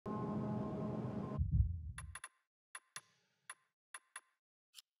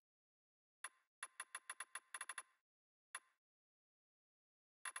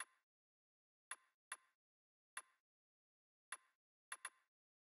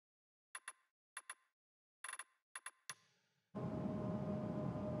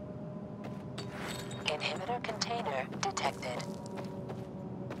Inhibitor container detected.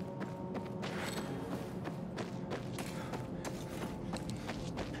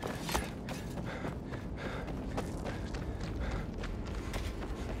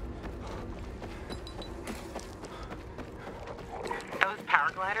 Those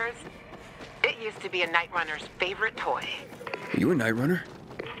paragliders? It used to be a Night Runner's favorite toy. Are you a Night Runner?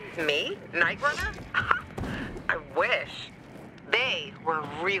 Me? Night Runner? I wish. They were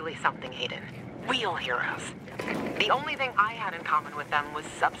really something, Aiden. Real heroes. The only thing I had in common with them was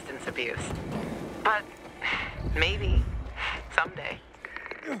substance abuse. But maybe someday.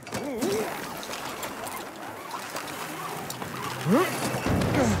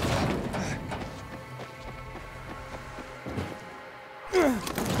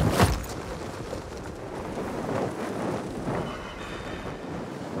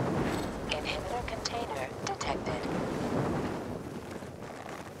 Inhibitor container detected.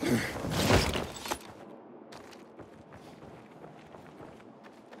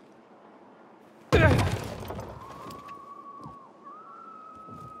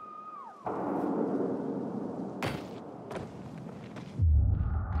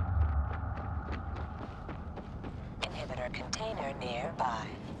 Inhibitor container nearby.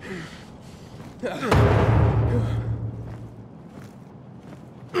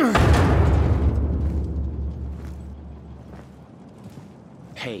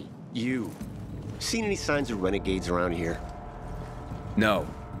 Hey, you. Seen any signs of renegades around here? No.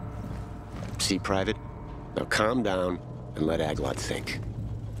 See, Private? Now calm down and let Aglot think.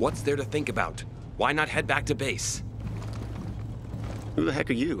 What's there to think about? Why not head back to base? Who the heck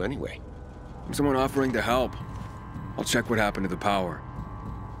are you, anyway? I'm someone offering to help. I'll check what happened to the power.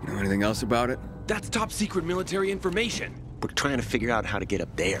 You know anything else about it? That's top secret military information. We're trying to figure out how to get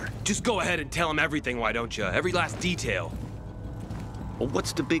up there. Just go ahead and tell him everything, why don't you? Every last detail. Well,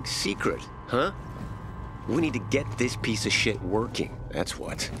 what's the big secret, huh? We need to get this piece of shit working, that's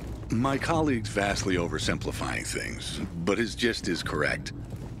what. My colleague's vastly oversimplifying things, but his gist is correct.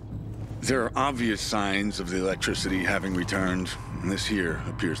 There are obvious signs of the electricity having returned, and this here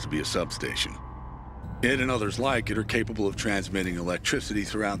appears to be a substation. It and others like it are capable of transmitting electricity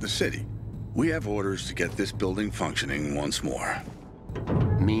throughout the city. We have orders to get this building functioning once more.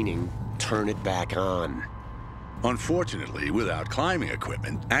 Meaning, turn it back on. Unfortunately, without climbing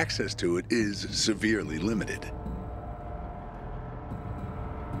equipment, access to it is severely limited.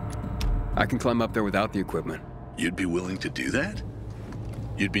 I can climb up there without the equipment. You'd be willing to do that?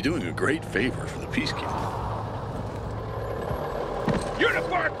 You'd be doing a great favor for the Peacekeeper.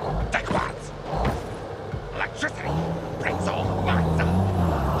 Uniform sequence! Electricity brings all minds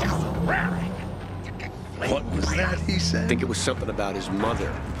up. Just raring to get flamed. What was that he I said? think it was something about his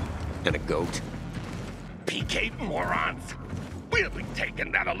mother and a goat. PK morons! We'll be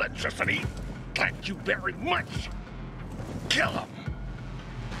taking that electricity. Thank you very much. Kill him.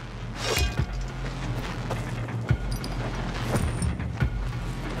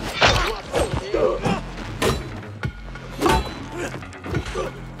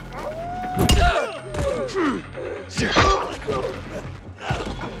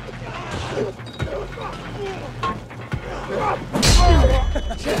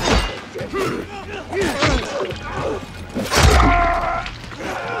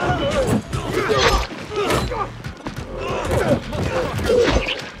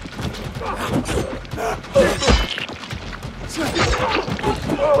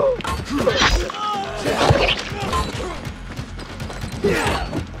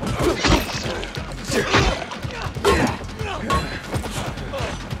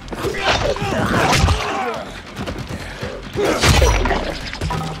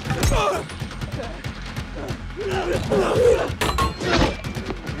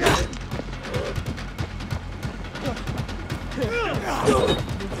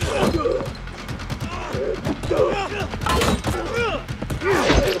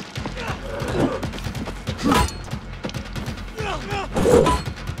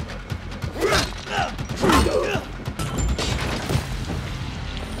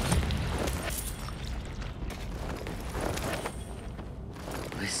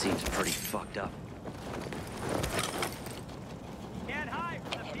 This seems pretty fucked up.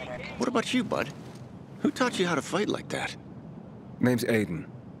 What about you, bud? Who taught you how to fight like that? Name's Aiden.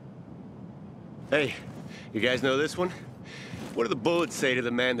 Hey, you guys know this one? What do the bullets say to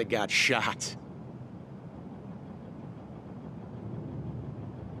the man that got shot?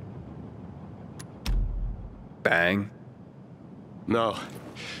 Bang. No,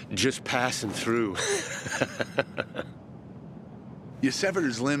 just passing through. You severed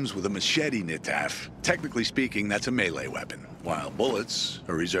his limbs with a machete, Nitaf. Technically speaking, that's a melee weapon, while bullets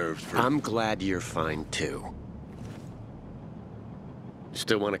are reserved for... I'm glad you're fine, too.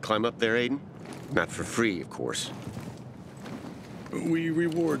 Still want to climb up there, Aiden? Not for free, of course. We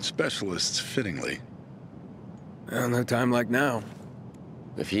reward specialists fittingly. Well, no time like now.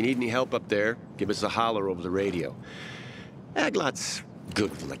 If you need any help up there, give us a holler over the radio. Aglot's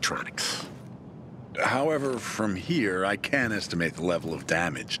good with electronics. However, from here, I can estimate the level of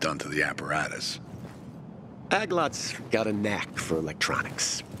damage done to the apparatus. Aglot's got a knack for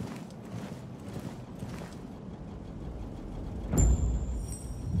electronics.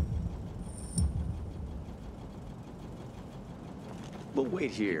 We'll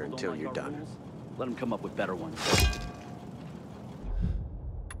wait here until you're done. Let them come up with better ones.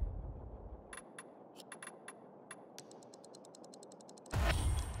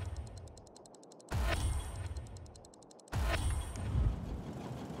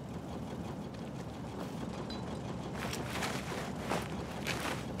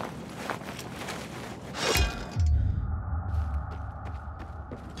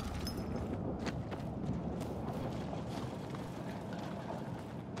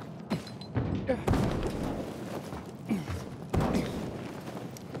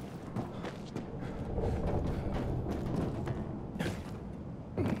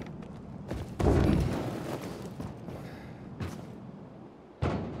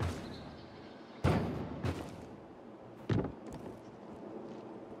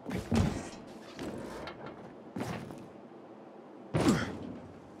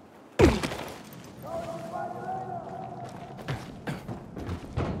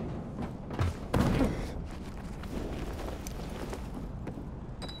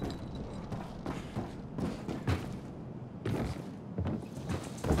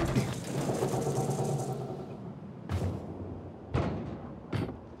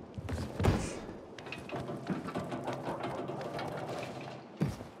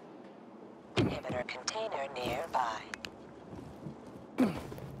 Inhibitor container nearby.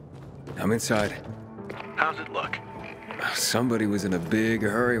 I'm inside. How's it look? Somebody was in a big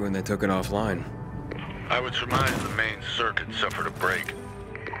hurry when they took it offline. I would surmise the main circuit suffered a break.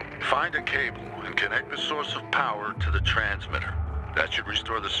 Find a cable and connect the source of power to the transmitter. That should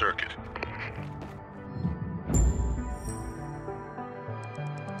restore the circuit.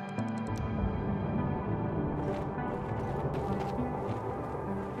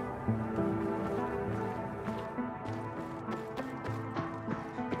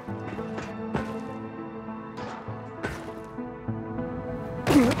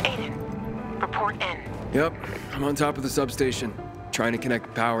 Aiden, report in. Yep, I'm on top of the substation, trying to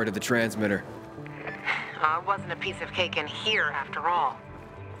connect power to the transmitter. It wasn't a piece of cake in here after all.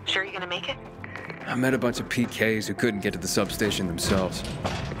 Sure you're gonna make it? I met a bunch of PKs who couldn't get to the substation themselves.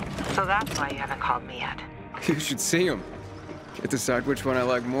 So that's why you haven't called me yet. You should see them. Get to decide which one I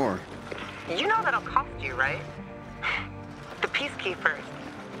like more. You know that'll cost you, right? The peacekeepers,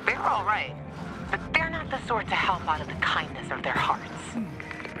 they're all right, but they're not the sort to help out of the kindness of their hearts.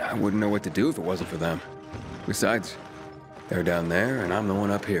 I wouldn't know what to do if it wasn't for them. Besides, they're down there and I'm the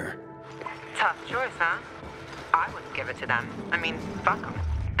one up here. Tough choice, huh? I wouldn't give it to them. I mean, fuck them.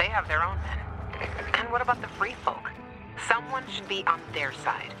 They have their own men. And what about the free folk? Someone should be on their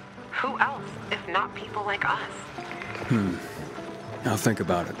side. Who else, if not people like us? I'll think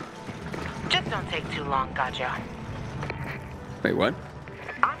about it. Just don't take too long, Gaja. Wait, what?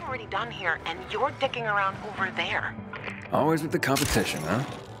 I'm already done here, and you're dicking around over there. Always with the competition, huh?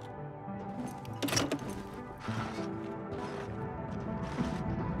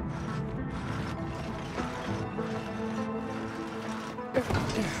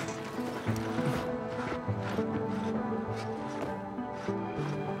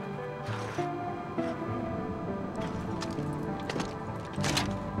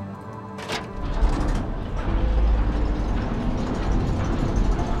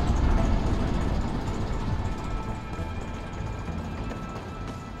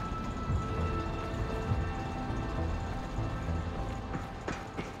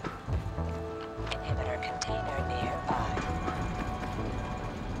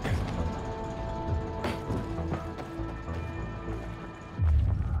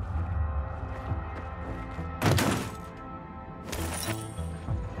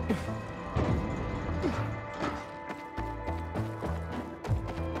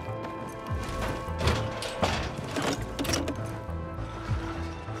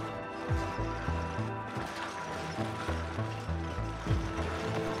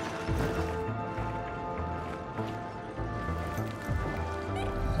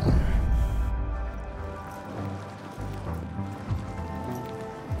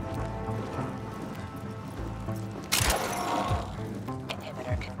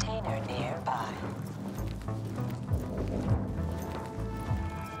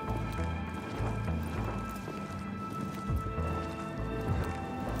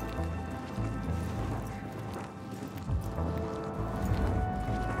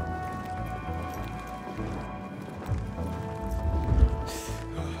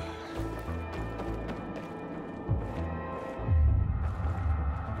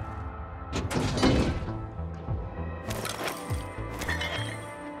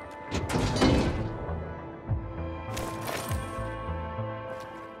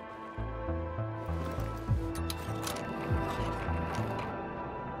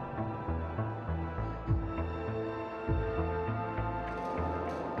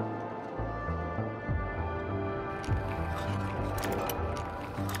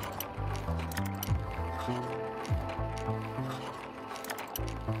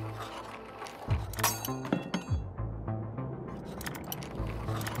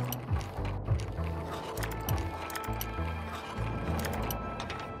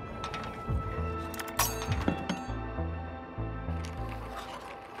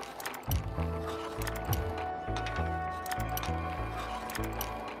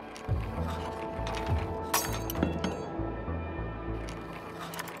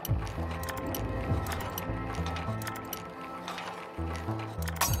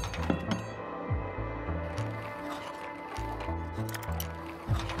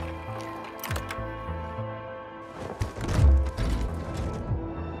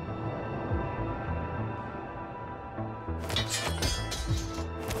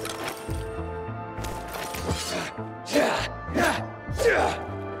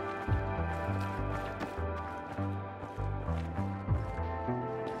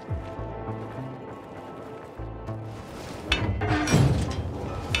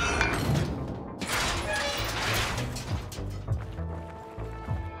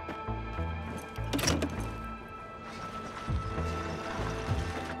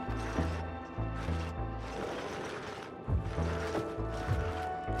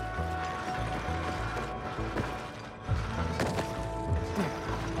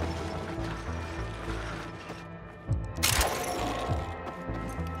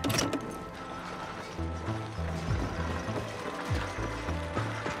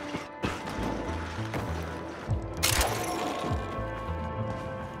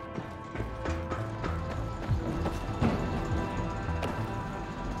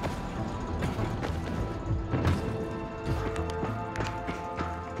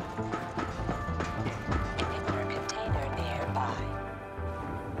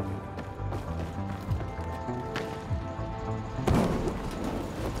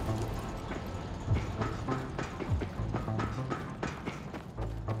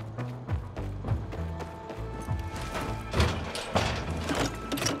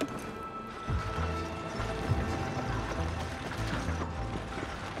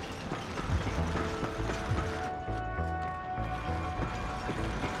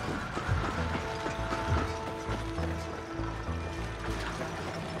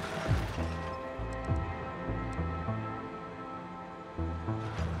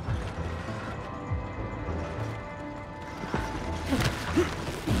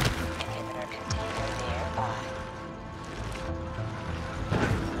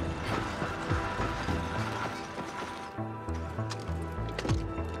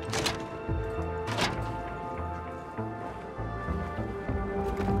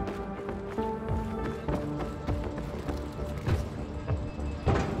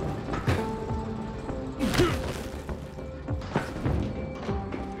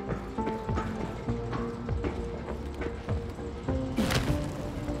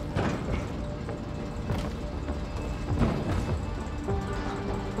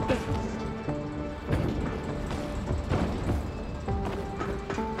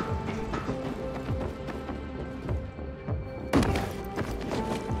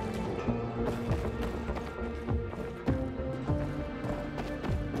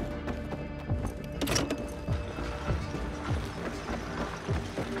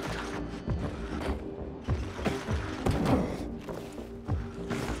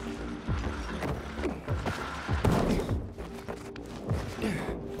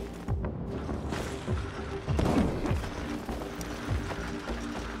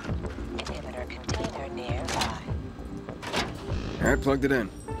 right, plugged it in.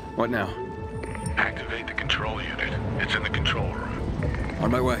 What now? Activate the control unit. It's in the control room.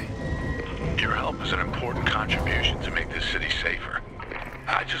 On my way. Your help is an important contribution to make this city safer.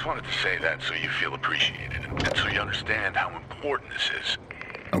 I just wanted to say that so you feel appreciated, and so you understand how important this is.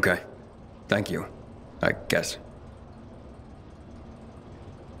 Okay. Thank you. I guess.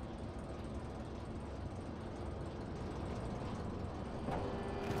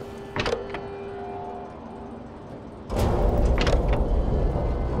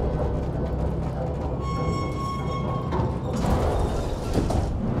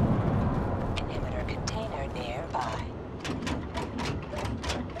 Inhibitor container nearby.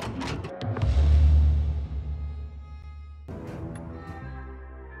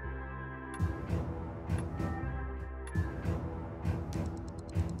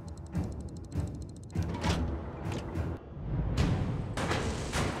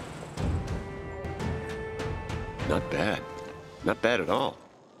 Not bad. Not bad at all.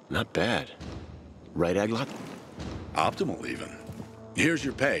 Not bad. Right, Aglot? Optimal, even. Here's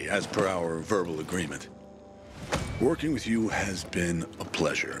your pay, as per our verbal agreement. Working with you has been a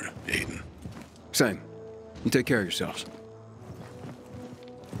pleasure, Aiden. Same. You take care of yourselves.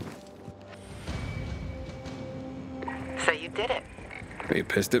 So you did it. Are you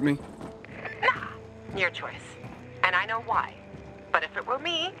pissed at me? Nah, your choice. And I know why. But if it were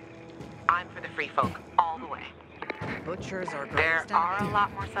me, I'm for the free folk all the way. Butchers are There are a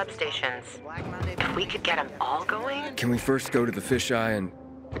lot more substations. If we could get them all going... Can we first go to the fisheye and...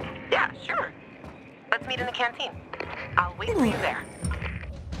 Yeah, sure. Let's meet in the canteen. I'll wait for you there.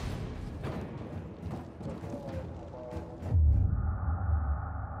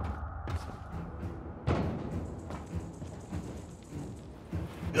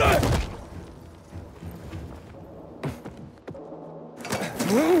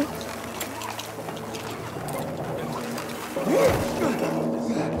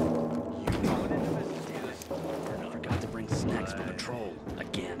 Forgot to bring snacks for patrol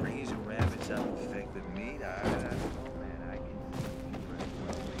again. Raising rabbits out of infected meat. I don't know, man. I can.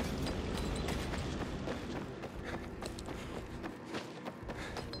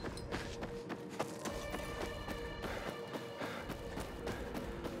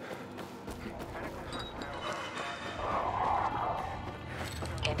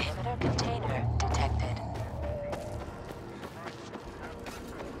 Inhibitor container detected.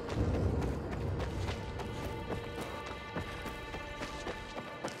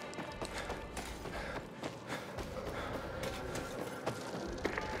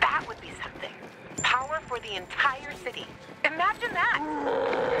 That would be something. Power for the entire city. Imagine that!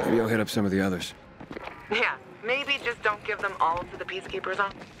 Maybe I'll hit up some of the others. Yeah, maybe just don't give them all to the peacekeepers, huh?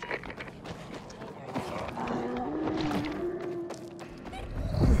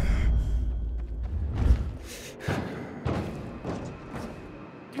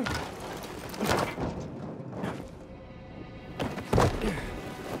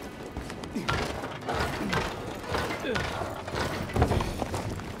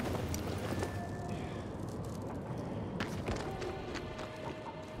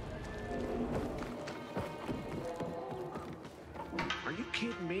 Are you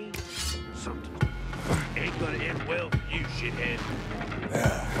kidding me? Something ain't gonna end well for you, shithead.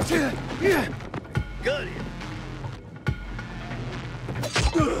 Got him.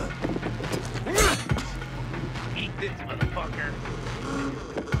 Eat this, motherfucker.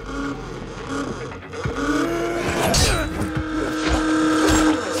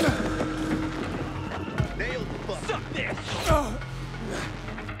 Nailed the fuck. Suck this.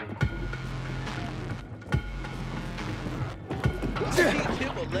 Teach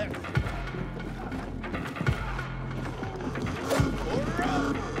him a lesson. Order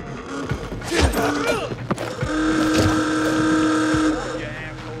up. You asshole.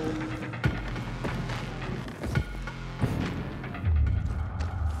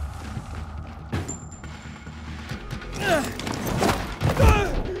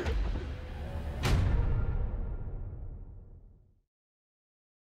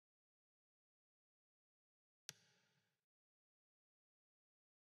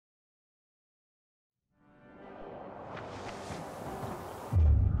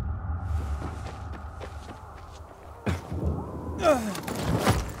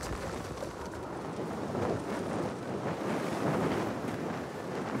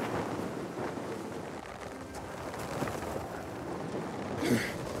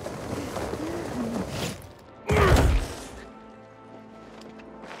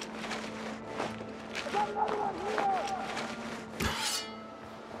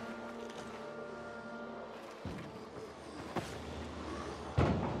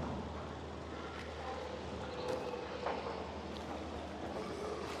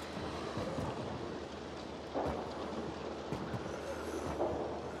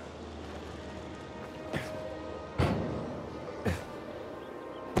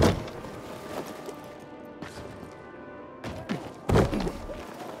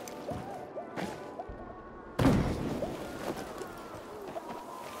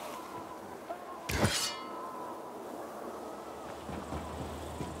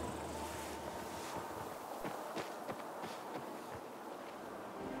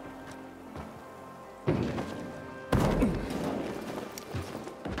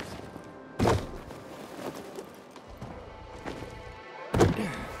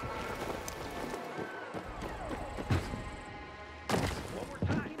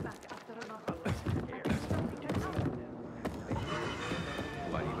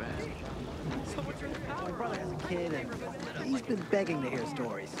 kid, and he's been begging to hear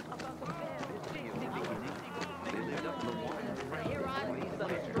stories.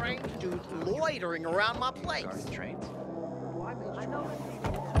 Some strange dude loitering around my place. Trains.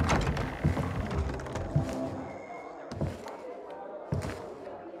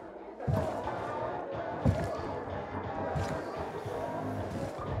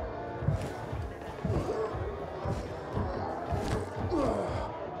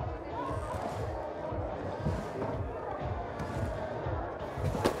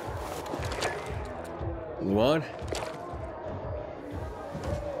 Luan?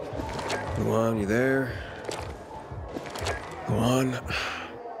 Luan, you there? Luan?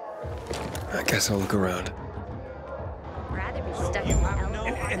 I guess I'll look around. Rather be stuck in the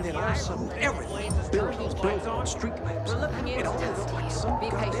And then also everything. Buildings built on street lamps. It all looks like some Be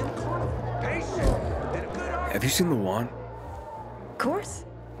patient. Have you seen Luan? Of course.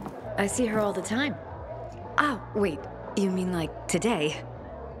 I see her all the time. Oh, wait. You mean like today?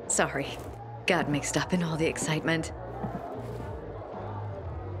 Sorry. Got mixed up in all the excitement.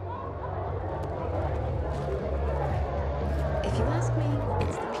 If you ask me,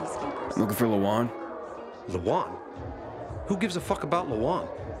 it's the peacekeepers. Looking for Luan? Luan? Who gives a fuck about Luan?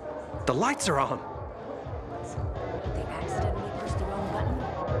 The lights are on. They accidentally pushed the wrong button.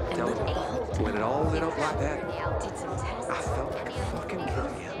 And Tell me, when it all lit up like that, did some tests. I felt like a fucking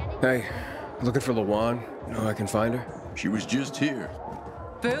idiot. Hey, looking for Luan? You know I can find her? She was just here.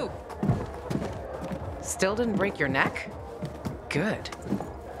 Boo! Still didn't break your neck? Good.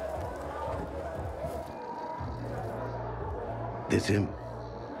 This him?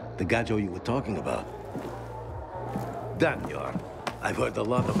 The gajo you were talking about? Daniel, I've heard a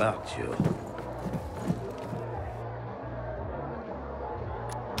lot about you.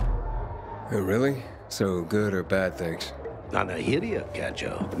 Oh, really? So good or bad things? Anahiria,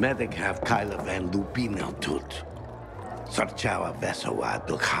 gajo. Medic have Kyla van Lupina tut. Sarchawa vesawa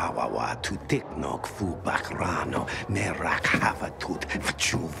dukhawawa tu tiknok fu bakrano merak havatut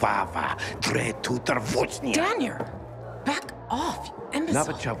vchuvava tre tutarvochnia. Daniel! Back off, you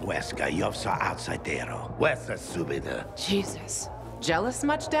imbecile. Navachaweska yovsa outsidero. Wesa subida. Jesus. Jealous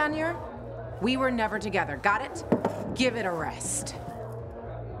much, Daniel? We were never together, got it? Give it a rest.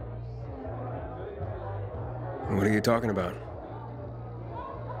 What are you talking about?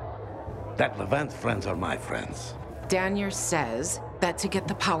 That Levant friends are my friends. Daniel says that to get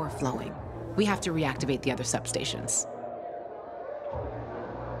the power flowing, we have to reactivate the other substations.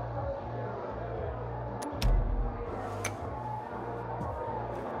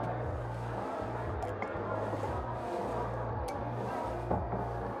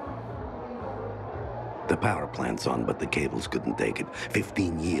 The power plant's on, but the cables couldn't take it.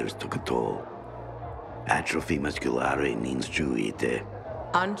 15 years took a toll. Atrophy musculare means juite.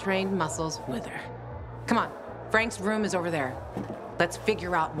 Untrained muscles wither. Come on, Frank's room is over there. Let's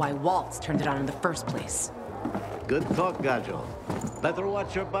figure out why Waltz turned it on in the first place. Good talk, Gajo. Better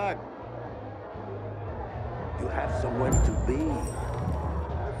watch your back. You have somewhere to be.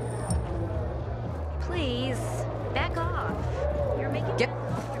 Please, back off. You're making... Get...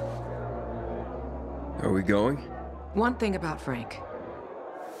 Are we going? One thing about Frank.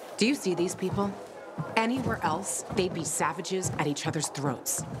 Do you see these people? Anywhere else, they'd be savages at each other's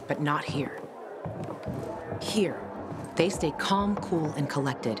throats, but not here. Here, they stay calm, cool, and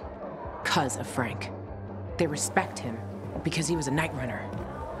collected, 'cause of Frank. They respect him because he was a night runner.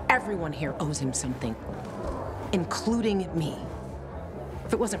 Everyone here owes him something, including me.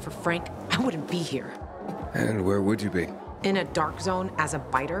 If it wasn't for Frank, I wouldn't be here. And where would you be? In a dark zone as a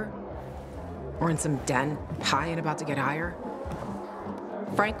biter? Or in some den, high and about to get higher?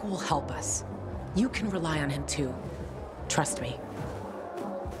 Frank will help us. You can rely on him too. Trust me.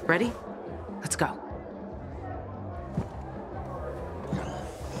 Ready? Let's go.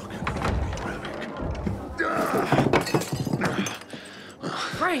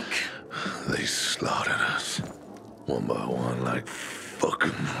 Frank! They slaughtered us. One by one like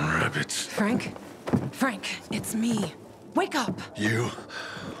fucking rabbits. Frank? Frank, it's me. Wake up! You?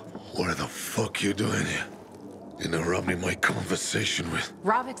 What the fuck you doing here? Interrupting my conversation with...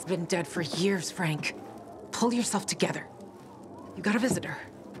 Ravik's been dead for years, Frank. Pull yourself together. You got a visitor.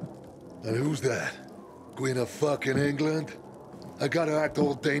 And who's that? Queen of fucking England? I gotta act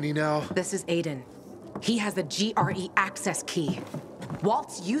old Danny now? This is Aiden. He has the GRE access key.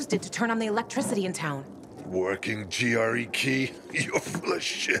 Waltz used it to turn on the electricity in town. Working GRE key? You're full of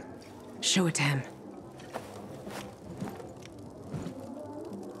shit. Show it to him.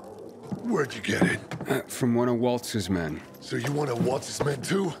 Where'd you get it? From one of Waltz's men. So you one of Waltz's men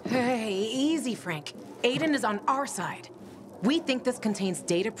too? Hey, easy, Frank. Aiden is on our side. We think this contains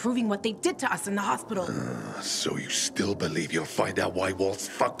data proving what they did to us in the hospital. So you still believe you'll find out why Walt's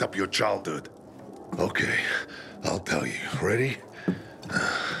fucked up your childhood? Okay, I'll tell you. Ready?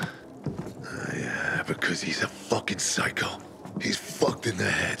 Yeah, because he's a fucking psycho. He's fucked in the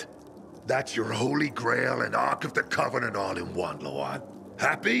head. That's your Holy Grail and Ark of the Covenant all in one, Lawan.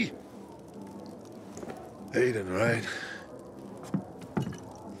 Happy? Aiden, right?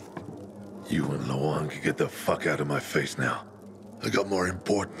 You and Lawan can get the fuck out of my face now. I got more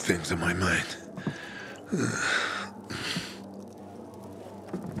important things in my mind.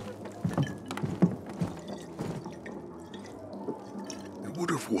 It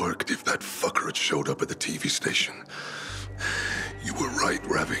would have worked if that fucker had showed up at the TV station. You were right,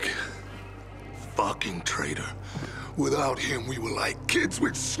 Ravik. Fucking traitor. Without him, we were like kids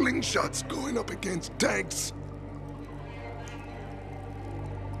with slingshots going up against tanks.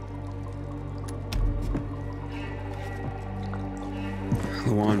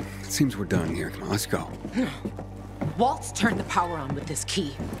 Luan, it seems we're done here. Come on, let's go. Walt's turned the power on with this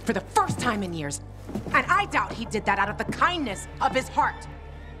key for the first time in years. And I doubt he did that out of the kindness of his heart.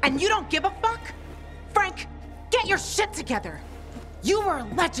 And you don't give a fuck? Frank, get your shit together. You were a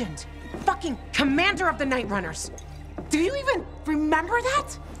legend. Fucking commander of the Night Runners. Do you even remember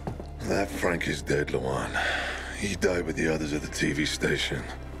that? That Frank is dead, Luan. He died with the others at the TV station.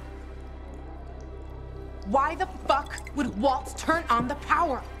 Why the fuck would Walt turn on the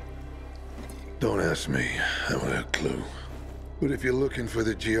power? Don't ask me. I haven't a clue. But if you're looking for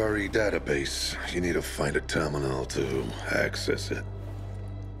the GRE database, you need to find a terminal to access it.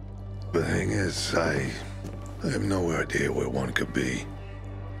 The thing is, I have no idea where one could be.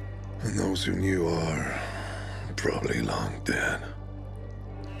 And those who knew are probably long dead.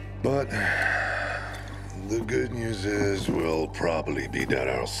 But the good news is we'll probably be dead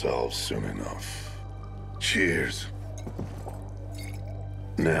ourselves soon enough. Cheers.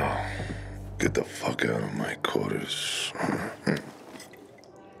 Now, get the fuck out of my quarters.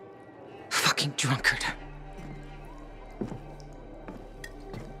 Fucking drunkard.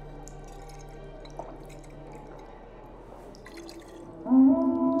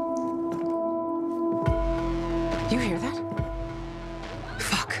 You hear that?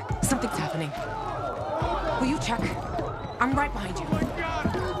 Fuck, something's happening. Will you check? I'm right behind you. Oh my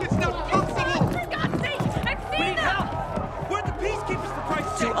God! It's not possible! For God's sake! I've seen them! Where'd the peacekeepers for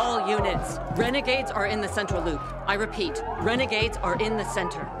Christ's sake? To all units, renegades are in the central loop. I repeat, renegades are in the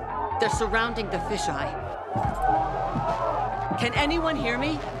center. They're surrounding the fisheye. Can anyone hear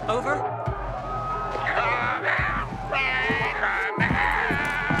me? Over? Come out! Come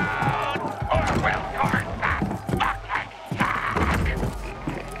out! Or we'll torch that fucking sack!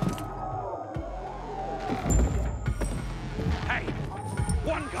 Hey!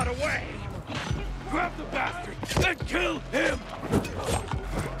 One got away! Grab the bastard and kill him!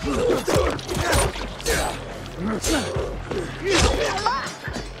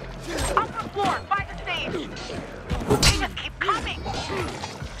 Upper floor, by the stage! They just keep coming!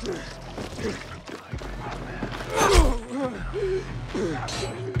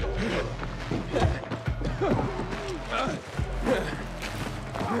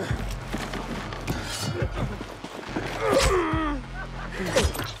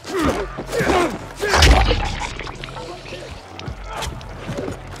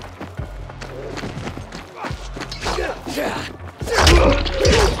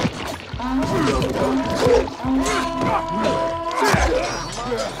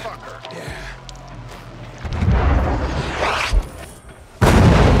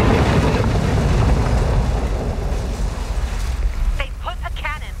 They put a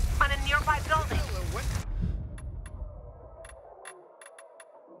cannon on a nearby building.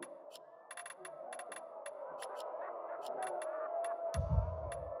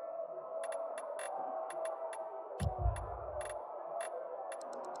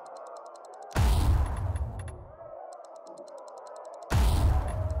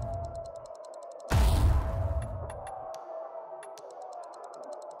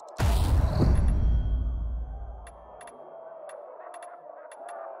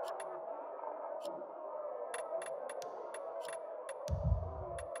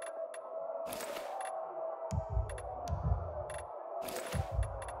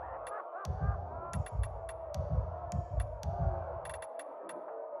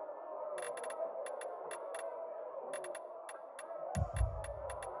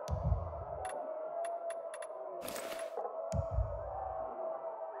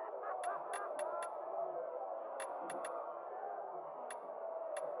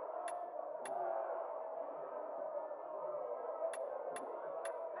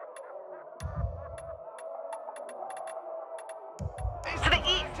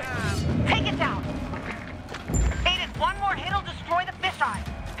 Take it down! Aiden, one more hit'll destroy the fisheye!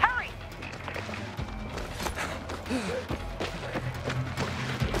 Hurry!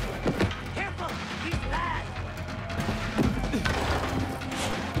 Careful! He's bad!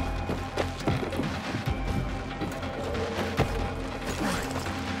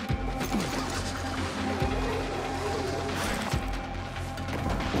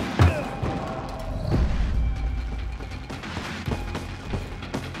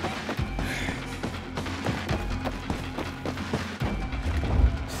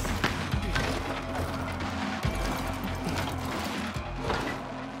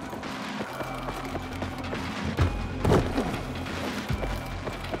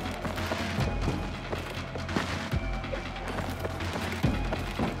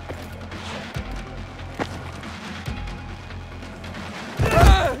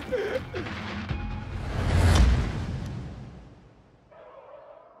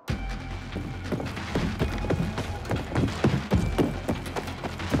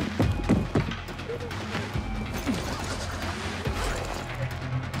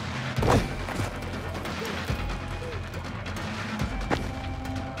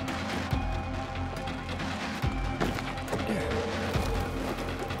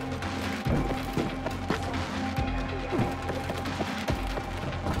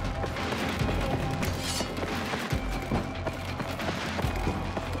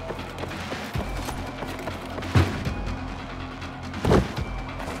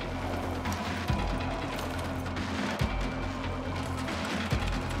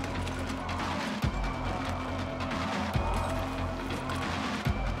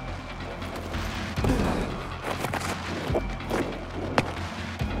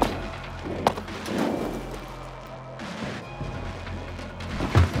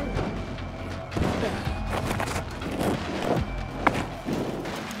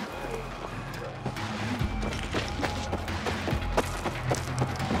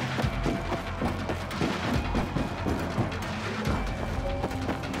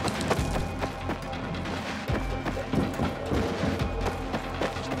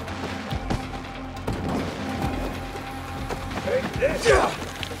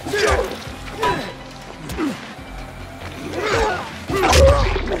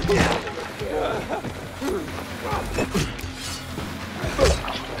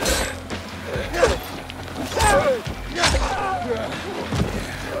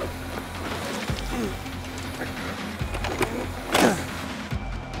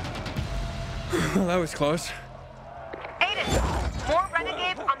 Well, that was close. Aiden, more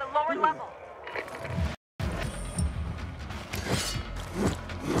renegades on the lower level.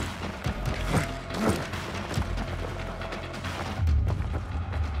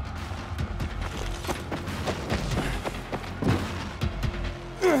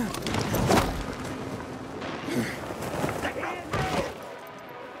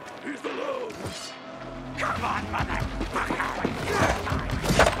 He's alone. Come on, motherfucker.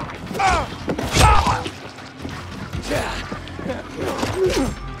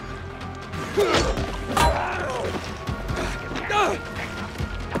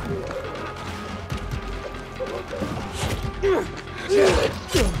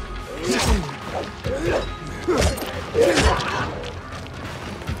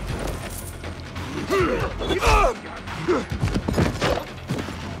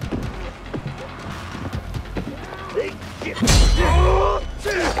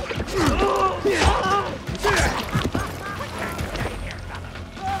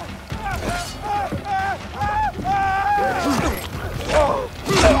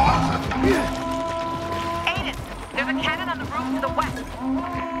 Aiden, there's a cannon on the roof to the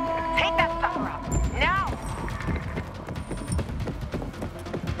west.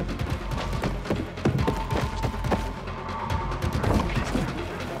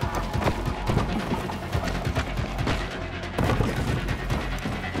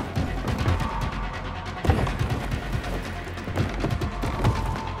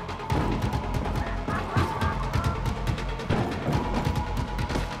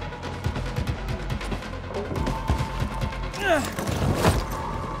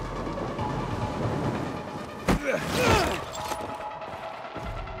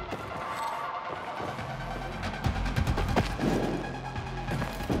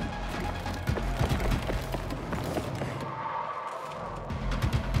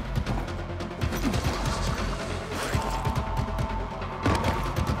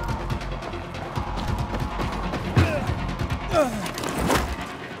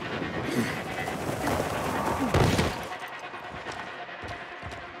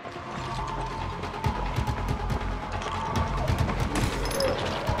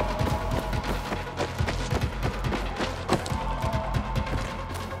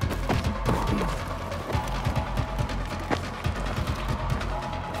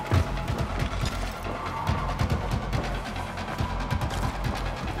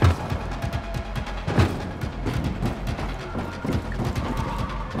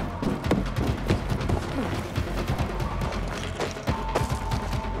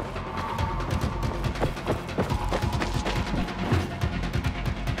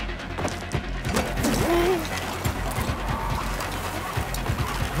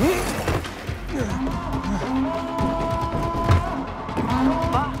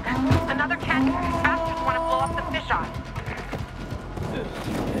 Fuck! Another cannon. Bastards want to blow up the fisheye.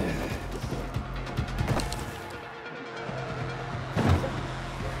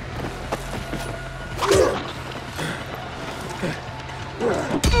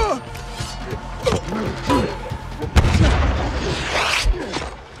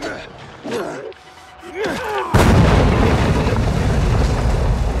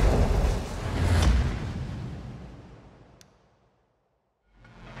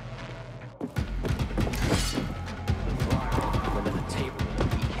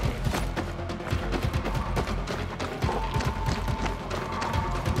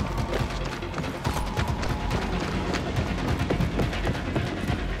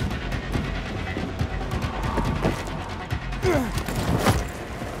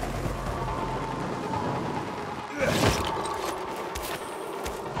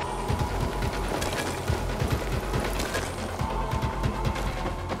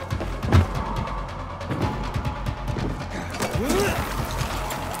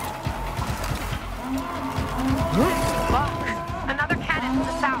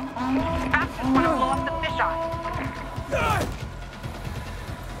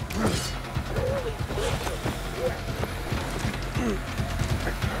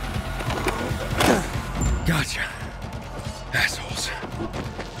 Gotcha. Assholes.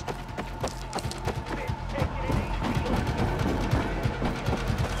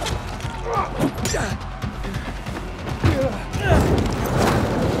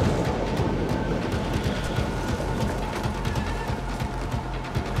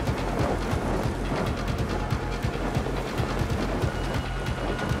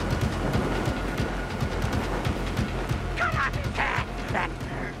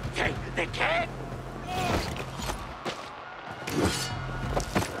 They can't.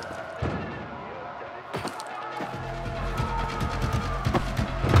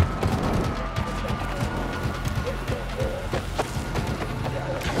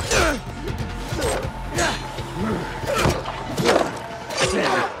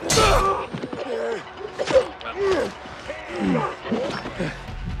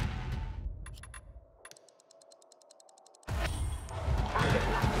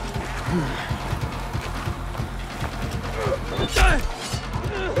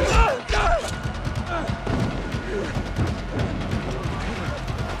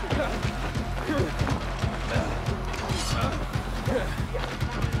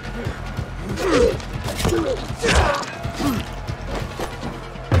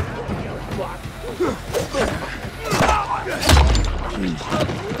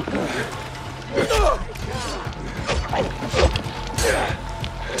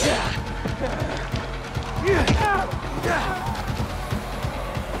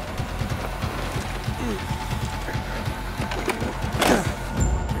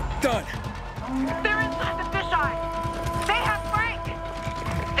 Done. They're inside the fisheye. They have Frank.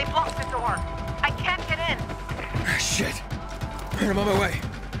 They blocked the door. I can't get in. Shit. I'm on my way.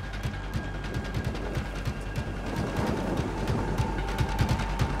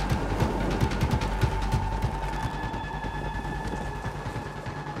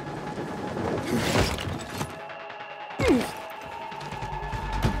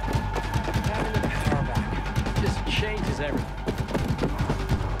 This changes everything.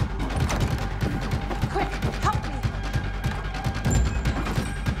 Quick, help me!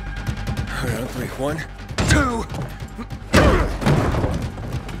 All right, on three. 1, 2.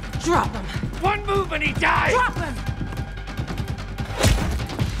 Drop him! One move and he dies! Drop him!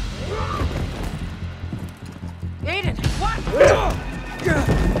 Aiden, what?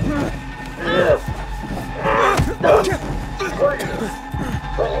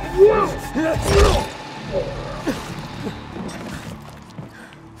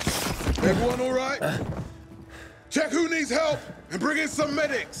 Everyone all right? Check who needs help and bring in some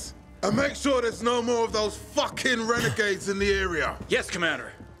medics. And make sure there's no more of those fucking renegades in the area. Yes,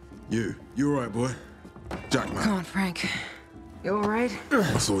 Commander. You all right, boy? Jack, man. Come on, Frank. You all right?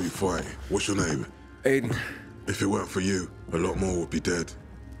 I saw you fight. What's your name? Aiden. If it weren't for you, a lot more would be dead.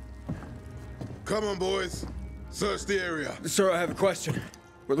 Come on, boys. Search the area. Sir, I have a question.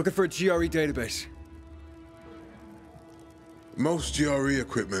 We're looking for a GRE database. Most GRE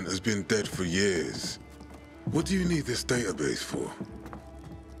equipment has been dead for years. What do you need this database for?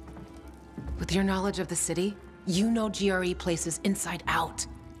 With your knowledge of the city, you know GRE places inside out.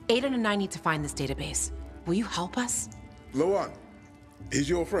 Aiden and I need to find this database. Will you help us? Lawan, he's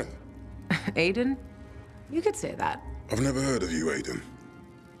your friend. Aiden? You could say that. I've never heard of you, Aiden.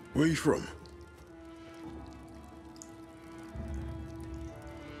 Where are you from?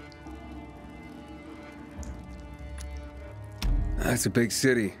 That's a big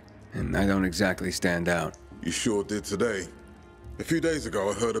city, and I don't exactly stand out. You sure did today. A few days ago,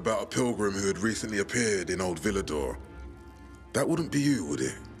 I heard about a pilgrim who had recently appeared in Old Villador. That wouldn't be you, would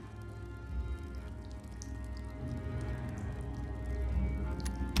it?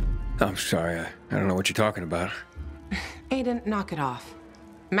 I'm sorry, I don't know what you're talking about. Aiden, knock it off.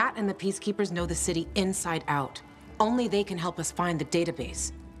 Matt and the Peacekeepers know the city inside out. Only they can help us find the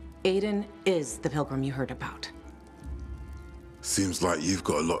database. Aiden is the pilgrim you heard about. Seems like you've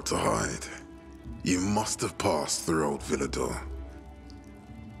got a lot to hide. You must have passed through Old Villador.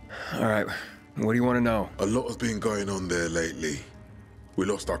 All right, what do you want to know? A lot has been going on there lately. We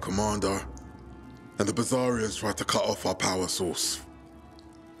lost our commander, and the Bazarians tried to cut off our power source.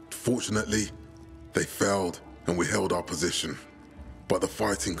 Fortunately, they failed, and we held our position. But the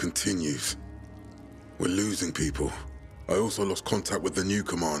fighting continues. We're losing people. I also lost contact with the new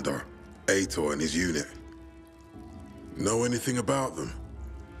commander, Aitor, and his unit. Know anything about them?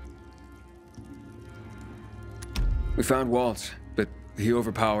 We found Waltz, but he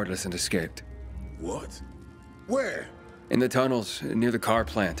overpowered us and escaped. What? Where? In the tunnels, near the car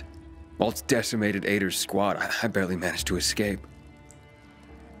plant. Waltz decimated Aitor's squad. I barely managed to escape.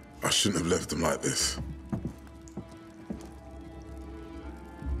 I shouldn't have left them like this.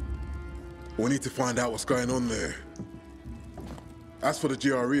 We need to find out what's going on there. As for the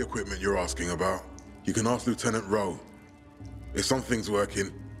GRE equipment you're asking about, you can ask Lieutenant Rowe. If something's working,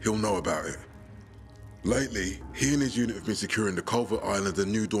 he'll know about it. Lately, he and his unit have been securing the Culver Island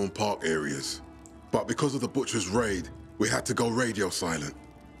and New Dawn Park areas. But because of the Butcher's raid, we had to go radio silent.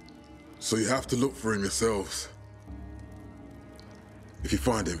 So you have to look for him yourselves. If you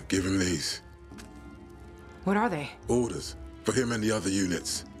find him, give him these. What are they? Orders for him and the other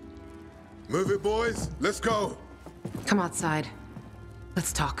units. Move it, boys. Let's go. Come outside.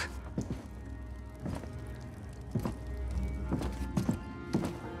 Let's talk.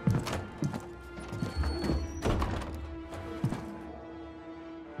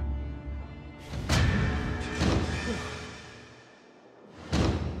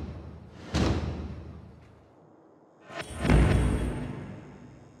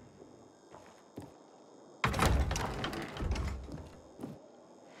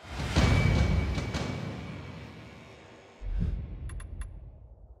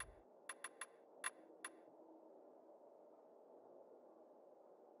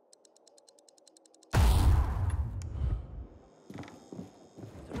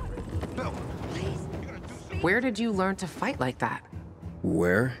 Where did you learn to fight like that?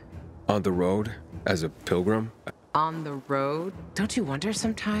 Where? On the road? As a pilgrim? On the road? Don't you wonder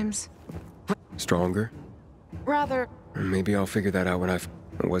sometimes? Stronger? Rather... Maybe I'll figure that out when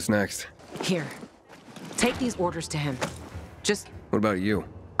What's next? Here. Take these orders to him. Just... What about you?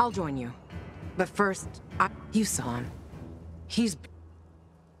 I'll join you. But first, you saw him. He's...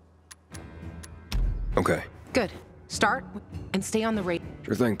 Okay. Good. Start and stay on the radar.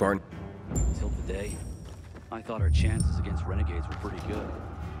 Sure thing, Barton. Until today, I thought our chances against renegades were pretty good.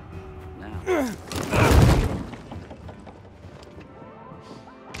 Now...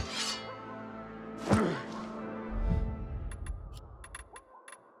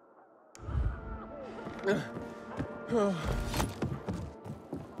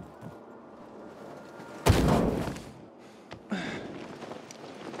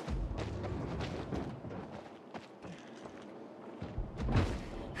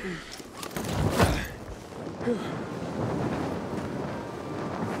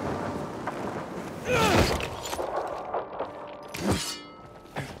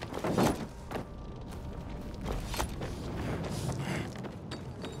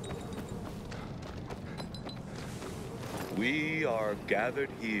 We are gathered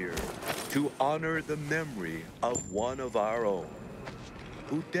here to honor the memory of one of our own,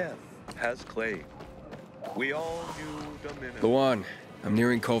 who death has claimed. We all knew the minute. Luan, I'm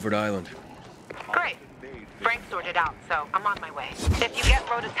nearing Culvert Island. Great. Frank sorted out, so I'm on my way. If you get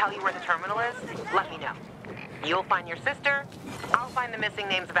Ro to tell you where the terminal is, let me know. You'll find your sister, I'll find the missing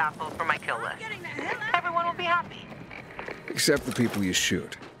names of assholes from my kill list. Everyone will be happy. Except the people you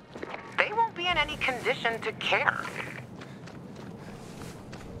shoot. They won't be in any condition to care.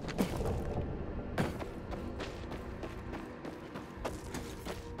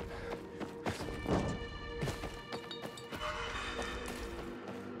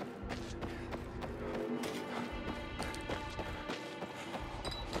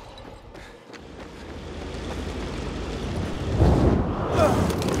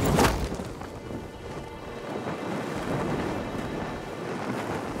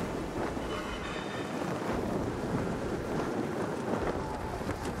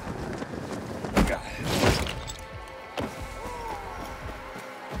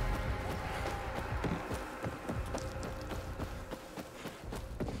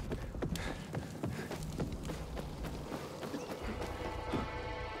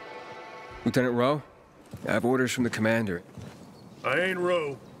 Lieutenant Rowe? I have orders from the commander. I ain't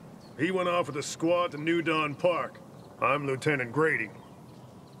Rowe. He went off with a squad to New Dawn Park. I'm Lieutenant Grady.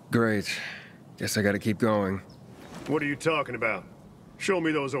 Great. Guess I gotta keep going. What are you talking about? Show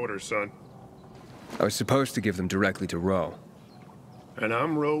me those orders, son. I was supposed to give them directly to Rowe. And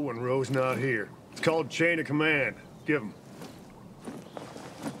I'm Rowe when Rowe's not here. It's called chain of command. Give him.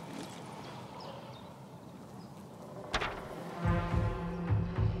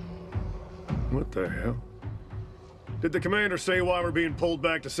 What the hell? Did the commander say why we're being pulled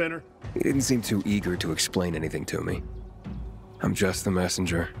back to center? He didn't seem too eager to explain anything to me. I'm just the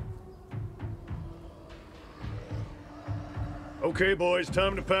messenger. Okay, boys,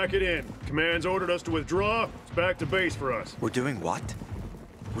 time to pack it in. Command's ordered us to withdraw. It's back to base for us. We're doing what?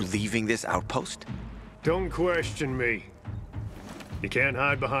 We're leaving this outpost? Don't question me. You can't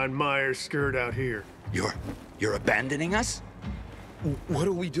hide behind Myers' skirt out here. You're abandoning us? What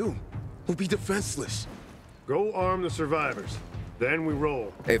do we do? We'll be defenseless. Go arm the survivors. Then we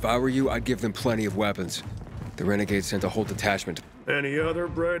roll. If I were you, I'd give them plenty of weapons. The Renegades sent a whole detachment. Any other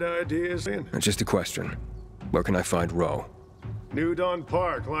bright ideas? Just a question. Where can I find Rowe? New Dawn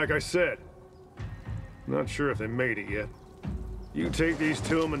Park, like I said. Not sure if they made it yet. You take these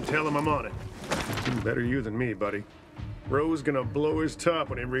to him and tell him I'm on it. Better you than me, buddy. Rowe's gonna blow his top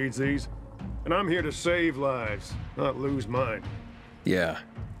when he reads these. And I'm here to save lives, not lose mine. Yeah.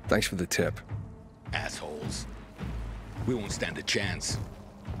 Thanks for the tip. Assholes. We won't stand a chance.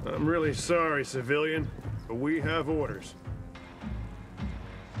 I'm really sorry, civilian, but we have orders.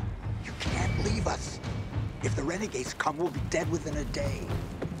 You can't leave us. If the renegades come, we'll be dead within a day.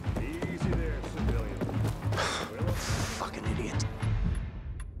 Easy there, civilian. Fucking idiot.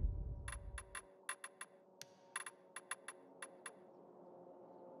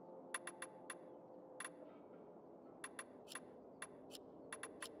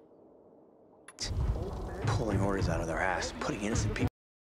 Pulling orders out of their ass, putting innocent people